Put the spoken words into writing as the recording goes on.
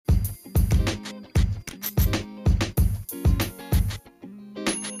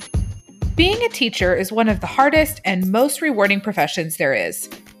Being a teacher is one of the hardest and most rewarding professions there is.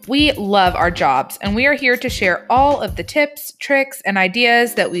 We love our jobs, and we are here to share all of the tips, tricks, and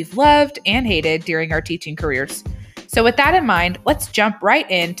ideas that we've loved and hated during our teaching careers. So with that in mind, let's jump right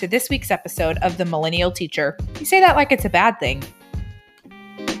into this week's episode of The Millennial Teacher. You say that like it's a bad thing.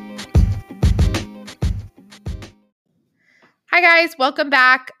 Hi guys, welcome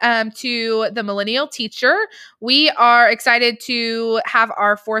back to The Millennial Teacher. We are excited to have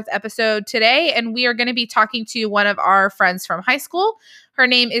our fourth episode today, and we are going to be talking to one of our friends from high school. Her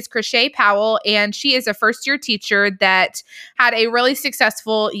name is Chrishae Powell, and she is a first-year teacher that had a really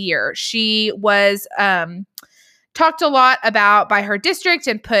successful year. She was talked a lot about by her district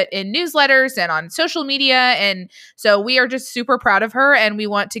and put in newsletters and on social media. And so we are just super proud of her, and we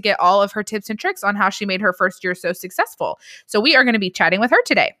want to get all of her tips and tricks on how she made her first year so successful. So we are going to be chatting with her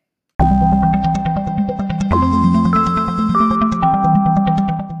today.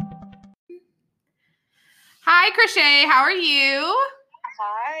 Hi, Chrishae. How are you?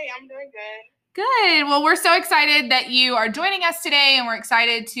 Hi, I'm doing good. Good. Well, we're so excited that you are joining us today, and we're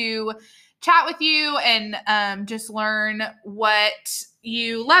excited to chat with you and just learn what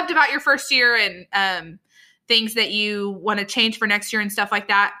you loved about your first year and things that you want to change for next year and stuff like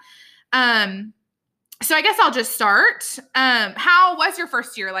that. So I guess I'll just start. How was your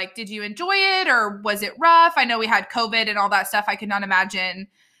first year? Like, did you enjoy it or was it rough? I know we had COVID and all that stuff. I could not imagine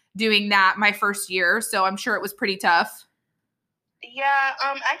doing that my first year. So I'm sure it was pretty tough. Yeah,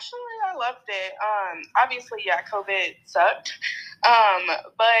 actually I loved it. Obviously, yeah, COVID sucked.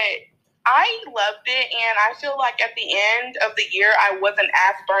 But I loved it, and I feel like at the end of the year, I wasn't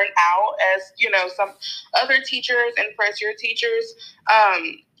as burnt out as, some other teachers and first-year teachers.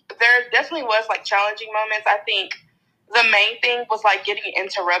 There definitely was, challenging moments. I think the main thing was, getting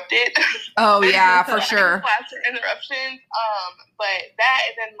interrupted. Oh, yeah, for sure. Class interruptions. But that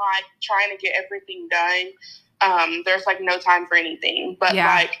and then, trying to get everything done. There's, no time for anything. But,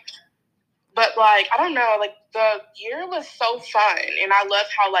 yeah. I don't know, the year was so fun, and I love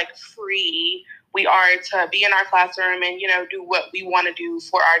how, free we are to be in our classroom and, do what we want to do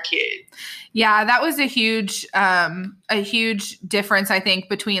for our kids. Yeah, that was a huge difference, I think,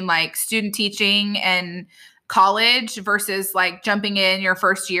 between, student teaching and college versus, jumping in your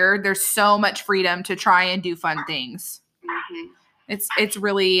first year. There's so much freedom to try and do fun things. Mm-hmm. It's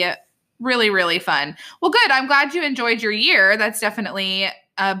really, really, really fun. Well, good. I'm glad you enjoyed your year. That's definitely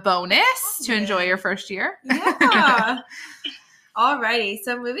a bonus to enjoy your first year. Yeah. Alrighty.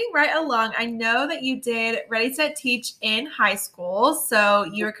 So moving right along, I know that you did Ready, Set, Teach in high school. So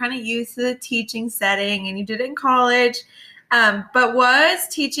you were kind of used to the teaching setting, and you did it in college. But was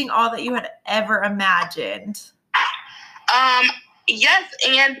teaching all that you had ever imagined? Yes,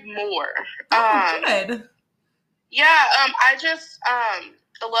 and more. Good. Yeah, I just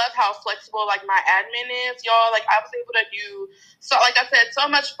love how flexible my admin is, y'all. I was able to do so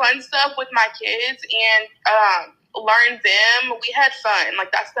much fun stuff with my kids and learn them. We had fun.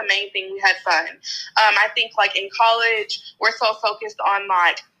 That's the main thing. We had fun. I think in college we're so focused on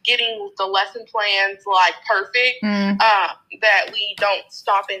getting the lesson plans perfect that we don't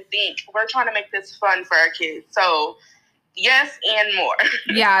stop and think. We're trying to make this fun for our kids. So yes, and more.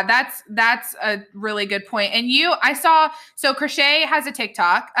 Yeah, that's a really good point. And I saw, so Chrishae has a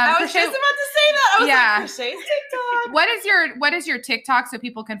TikTok. I was just about to say that. I was Chrishae's TikTok. What is your TikTok so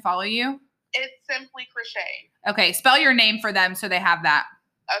people can follow you? It's simply Chrishae. Okay, spell your name for them so they have that.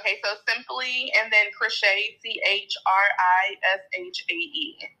 Okay, so simply and then Chrishae,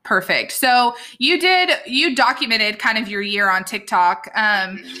 CHRISHAE. Perfect. So you documented kind of your year on TikTok,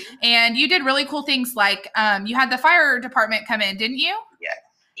 and you did really cool things you had the fire department come in, didn't you? Yes.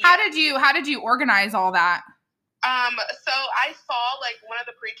 How did you organize all that? So I saw one of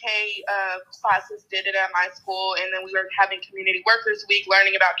the pre-K classes did it at my school, and then we were having community workers week,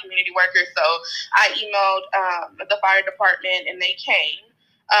 learning about community workers. So I emailed the fire department, and they came.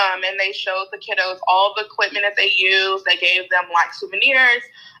 And they showed the kiddos all the equipment that they used. They gave them souvenirs.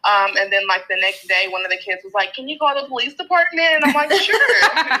 And then the next day, one of the kids was like, "Can you call the police department?" And I'm like, "Sure."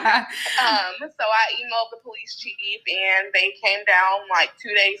 So I emailed the police chief, and they came down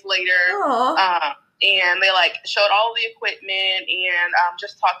 2 days later. And they showed all the equipment and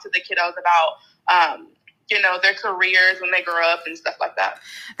just talked to the kiddos about their careers when they grow up and stuff like that.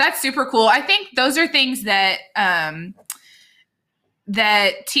 That's super cool. I think those are things that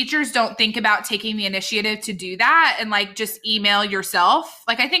that teachers don't think about, taking the initiative to do that and just email yourself.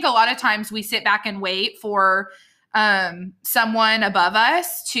 I think a lot of times we sit back and wait for someone above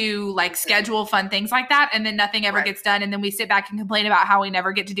us to schedule fun things like that, and then nothing ever gets done, and then we sit back and complain about how we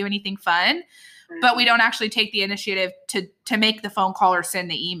never get to do anything fun, but we don't actually take the initiative to make the phone call or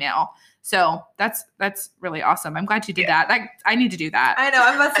send the email. So that's really awesome. I'm glad you did that. I need to do that. I know.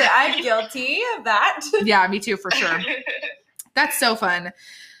 I'm about to say I'm guilty of that. Yeah, me too, for sure. That's so fun.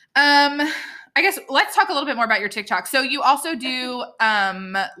 I guess let's talk a little bit more about your TikTok. So you also do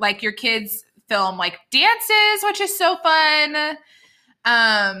like your kids film like dances, which is so fun.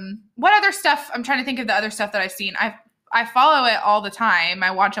 What other stuff? I'm trying to think of the other stuff that I've seen. I follow it all the time.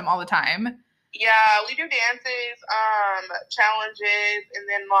 I watch them all the time. Yeah, we do dances, challenges, and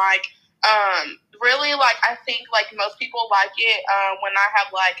then like really like I think like most people like it when I have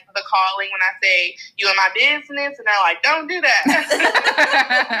like the calling when I say you in my business and they're like, don't do that.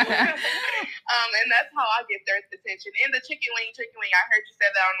 And that's how I get their attention. And the chicken wing, I heard you said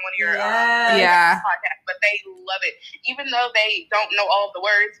that on one of your podcasts, but they love it. Even though they don't know all of the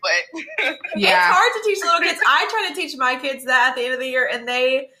words, but it's hard to teach little kids. I try to teach my kids that at the end of the year, and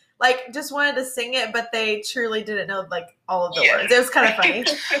they like just wanted to sing it, but they truly didn't know like all of the words. It was kind of funny.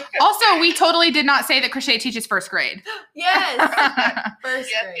 Also, we totally did not say that Chrishae teaches first grade. Yes.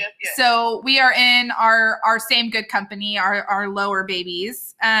 First grade. Yes. So we are in our same good company, our lower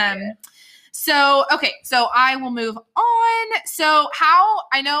babies. So, okay. So I will move on. So how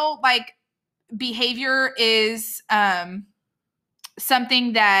I know like behavior is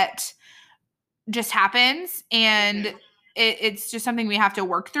something that just happens and it's just something we have to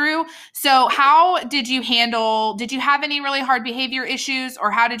work through. So how did you have any really hard behavior issues,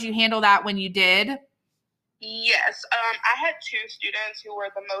 or how did you handle that when you did? Yes. I had two students who were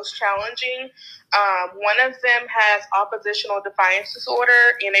the most challenging. One of them has oppositional defiance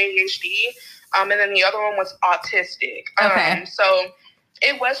disorder and ADHD, and then the other one was autistic. Okay. So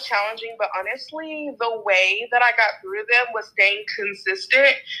it was challenging, but honestly, the way that I got through them was staying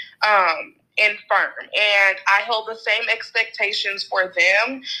consistent, and firm. And I held the same expectations for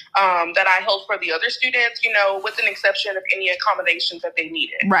them that I held for the other students, you know, with an exception of any accommodations that they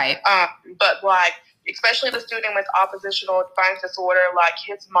needed. Right. But like, especially the student with oppositional defiance disorder, like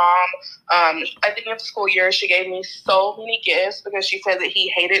his mom, I think in the school year, she gave me so many gifts because she said that he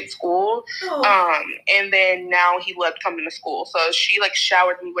hated school. And then now he loved coming to school. So she like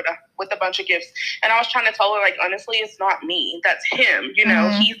showered me with a bunch of gifts. And I was trying to tell her, like, honestly, it's not me. That's him. You know,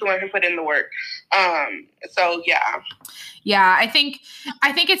 he's the one who put in the work. So yeah. Yeah. I think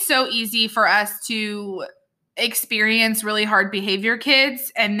it's so easy for us to experience really hard behavior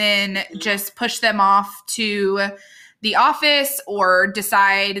kids and then just push them off to the office or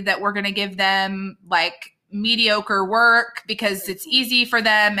decide that we're going to give them like mediocre work because it's easy for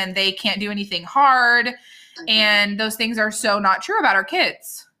them and they can't do anything hard. And those things are so not true about our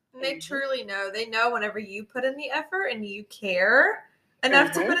kids. They truly know. They know whenever you put in the effort and you care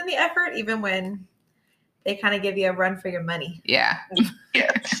enough to put in the effort, even when they kind of give you a run for your money. Yeah.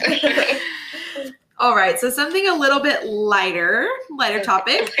 All right, so something a little bit lighter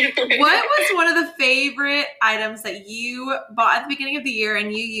topic. What was one of the favorite items that you bought at the beginning of the year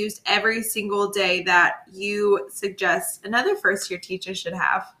and you used every single day that you suggest another first-year teacher should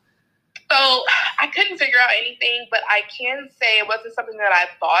have? So I couldn't figure out anything, but I can say it wasn't something that I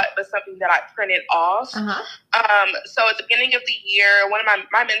bought, but something that I printed off. So at the beginning of the year, one of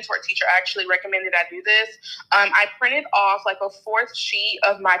my mentor teacher actually recommended I do this. I printed off like a fourth sheet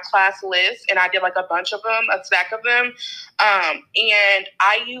of my class list, and I did like a bunch of them, a stack of them. And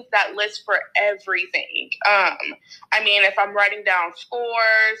I use that list for everything. I mean, if I'm writing down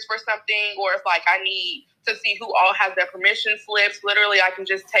scores for something, or if like I need to see who all has their permission slips, literally I can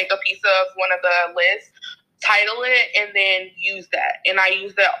just take a piece of one of the lists, title it, and then use that. And I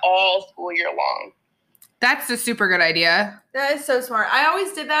use that all school year long. That's a super good idea. That is so smart. I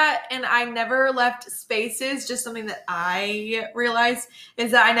always did that, and I never left spaces. Just something that I realized is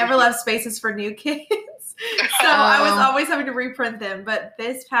that I never left spaces for new kids. So I was always having to reprint them. But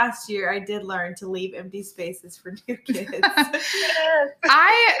this past year, I did learn to leave empty spaces for new kids.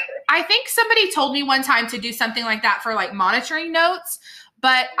 I think somebody told me one time to do something like that for like monitoring notes,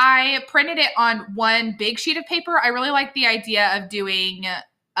 but I printed it on one big sheet of paper. I really like the idea of doing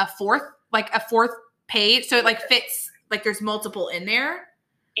a fourth page, so it like fits, like there's multiple in there.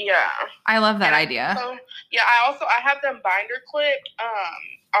 Yeah, I love that idea. I have them binder clipped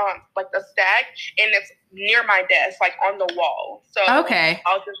on like the stack, and it's near my desk, like on the wall. So okay,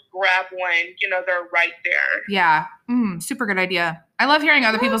 I'll just grab one. You know, they're right there. Yeah, super good idea. I love hearing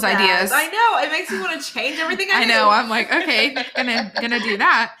other people's ideas. I know, it makes me want to change everything. I know. I'm like, okay, gonna do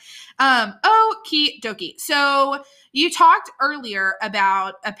that. Okie dokie. So you talked earlier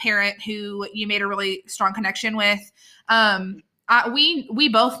about a parent who you made a really strong connection with. We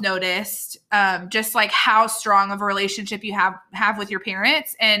both noticed just like how strong of a relationship you have with your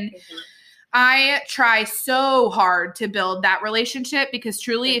parents. And I try so hard to build that relationship because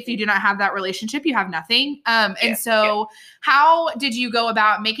truly, if you do not have that relationship, you have nothing. And so how did you go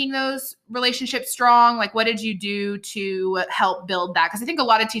about making those relationships strong? Like, what did you do to help build that? Because I think a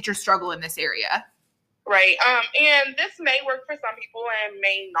lot of teachers struggle in this area. Right. And this may work for some people and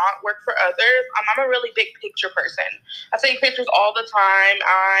may not work for others. I'm a really big picture person. I take pictures all the time.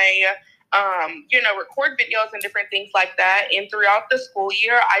 I record videos and different things like that. And throughout the school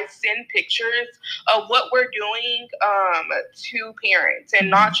year, I send pictures of what we're doing to parents, and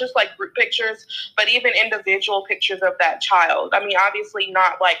not just like group pictures, but even individual pictures of that child. I mean, obviously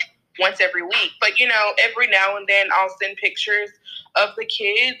not like once every week, but every now and then I'll send pictures of the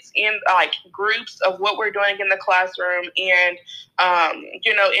kids in like groups of what we're doing in the classroom, and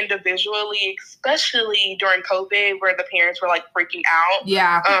individually, especially during COVID where the parents were like freaking out.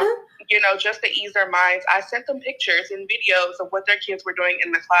 Yeah. Just to ease their minds, I sent them pictures and videos of what their kids were doing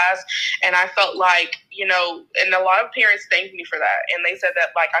in the class. And I felt like, and a lot of parents thanked me for that. And they said that,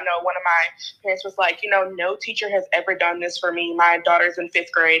 like, I know one of my parents was like, no teacher has ever done this for me. My daughter's in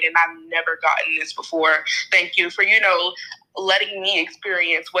 5th grade and I've never gotten this before. Thank you for, letting me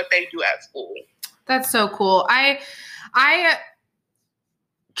experience what they do at school. That's so cool. I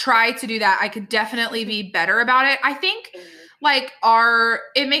try to do that. I could definitely be better about it. I think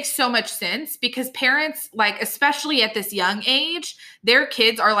it makes so much sense because parents, like, especially at this young age, their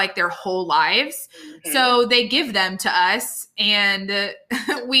kids are like their whole lives. Mm-hmm. So they give them to us, and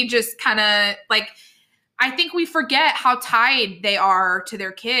we just kind of like, I think we forget how tied they are to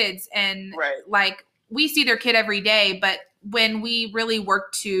their kids. And like, we see their kid every day, but when we really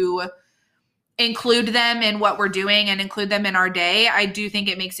work to include them in what we're doing and include them in our day, I do think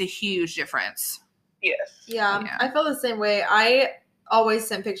it makes a huge difference. Yes. Yeah, I feel the same way. I always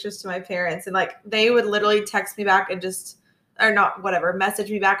sent pictures to my parents, and like they would literally text me back and message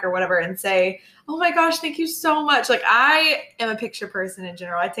me back or whatever and say, "Oh my gosh, thank you so much." Like, I am a picture person in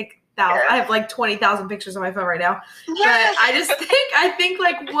general. I take thousands. I have like 20,000 pictures on my phone right now. Yes. But I think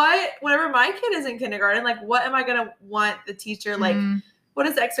like whenever my kid is in kindergarten, like what am I gonna want the teacher like? What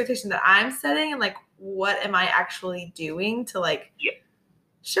is the expectation that I'm setting, and like what am I actually doing to like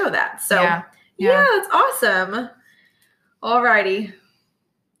show that? So. Yeah, that's awesome. Alrighty.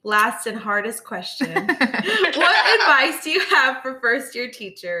 Last and hardest question. What advice do you have for first-year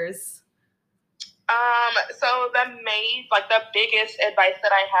teachers? So the biggest advice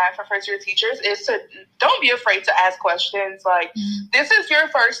that I have for first-year teachers is to don't be afraid to ask questions. Like, this is your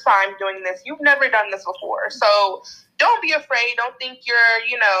first time doing this. You've never done this before. So don't be afraid. Don't think you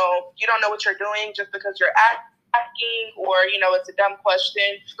don't know what you're doing just because you're asking, or it's a dumb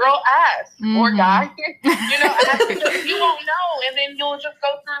question. Girl, ask. Or guy, ask. You won't know, and then you'll just go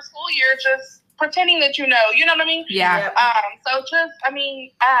through a school year just pretending that you know. You know what I mean? Yeah. So just,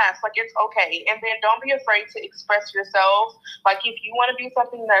 ask. Like, it's okay, and then don't be afraid to express yourself. Like, if you want to do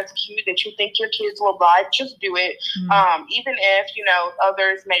something that's cute that you think your kids will like, just do it. Even if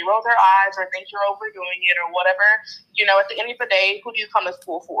others may roll their eyes or think you're overdoing it or whatever. At the end of the day, who do you come to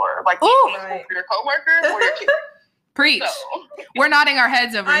school for? Like, do you come to school for your coworkers or your kids? Preach. So. We're nodding our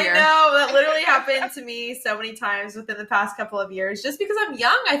heads over here. I know. That literally happened to me so many times within the past couple of years, just because I'm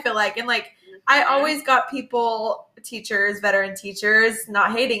young, I feel like. And like, I always got veteran teachers,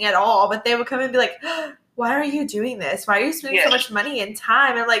 not hating at all, but they would come and be like, why are you doing this? Why are you spending so much money and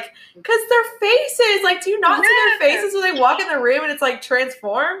time? And I'm like, because their faces, like, do you not see their faces when they walk in the room and it's like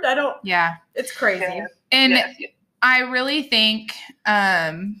transformed? It's crazy. Yes. And I really think,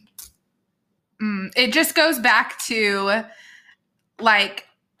 it just goes back to, like,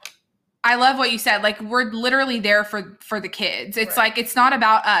 I love what you said. Like, we're literally there for the kids. It's like, it's not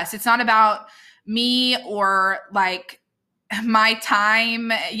about us. It's not about me or like my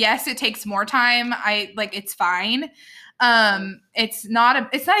time. Yes, it takes more time. It's fine. It's not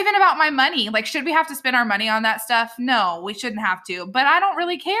even about my money. Like, should we have to spend our money on that stuff? No, we shouldn't have to, but I don't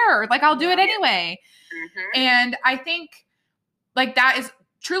really care. Like, I'll do it anyway. And I think like that's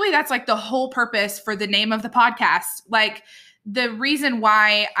like the whole purpose for the name of the podcast. Like, the reason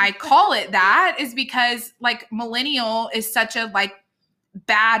why I call it that is because like millennial is such a like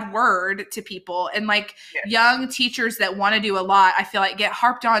bad word to people, and like young teachers that want to do a lot, I feel like get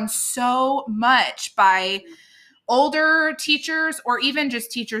harped on so much by older teachers, or even just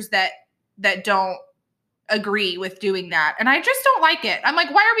teachers that don't agree with doing that. And I just don't like it. I'm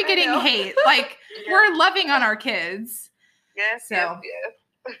like, why are we getting hate? Like, we're loving on our kids. Yes.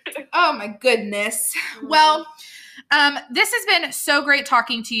 Oh my goodness. Well, this has been so great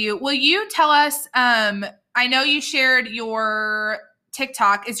talking to you. Will you tell us, I know you shared your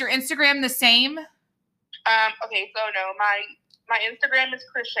TikTok. Is your Instagram the same? Okay, so no, my My Instagram is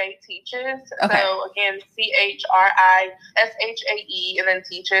Chrishae Teaches. Okay. So again, CHRISHAE and then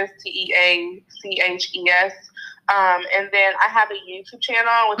Teaches, TEACHES. And then I have a YouTube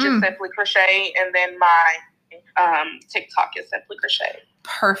channel, which is Simply Chrishae, and then my TikTok is Simply Chrishae.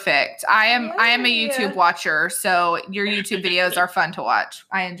 Perfect. I am a YouTube watcher, so your YouTube videos are fun to watch.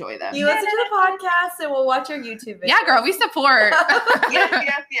 I enjoy them. You listen to the podcast and we'll watch your YouTube videos. Yeah, girl, we support. Yes.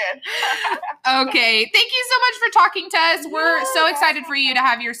 Okay. Thank you so much for talking to us. We're so excited for you to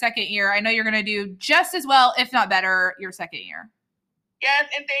have your second year. I know you're going to do just as well, if not better, your second year. Yes,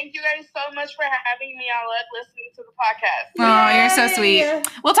 and thank you guys so much for having me. I love listening to the podcast. Oh, you're so sweet.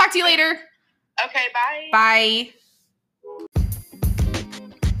 We'll talk to you later. Okay, bye. Bye.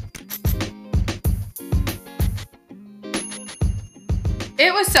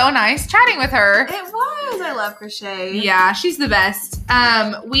 It was so nice chatting with her. It was. I love Chrishae. Yeah, she's the best.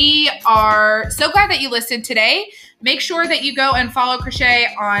 We are so glad that you listened today. Make sure that you go and follow Chrishae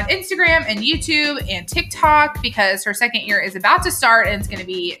on Instagram and YouTube and TikTok because her second year is about to start and it's going to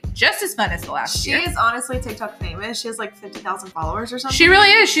be just as fun as the last year. She is honestly TikTok famous. She has like 50,000 followers or something. She really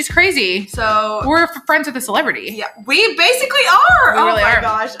is. She's crazy. So we're friends with a celebrity. Yeah, we basically are. We really my are.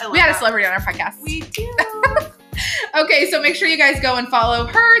 Gosh, I love we had that. a celebrity on our podcast. We do. Okay, so make sure you guys go and follow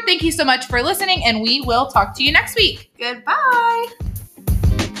her. Thank you so much for listening, and we will talk to you next week. Goodbye.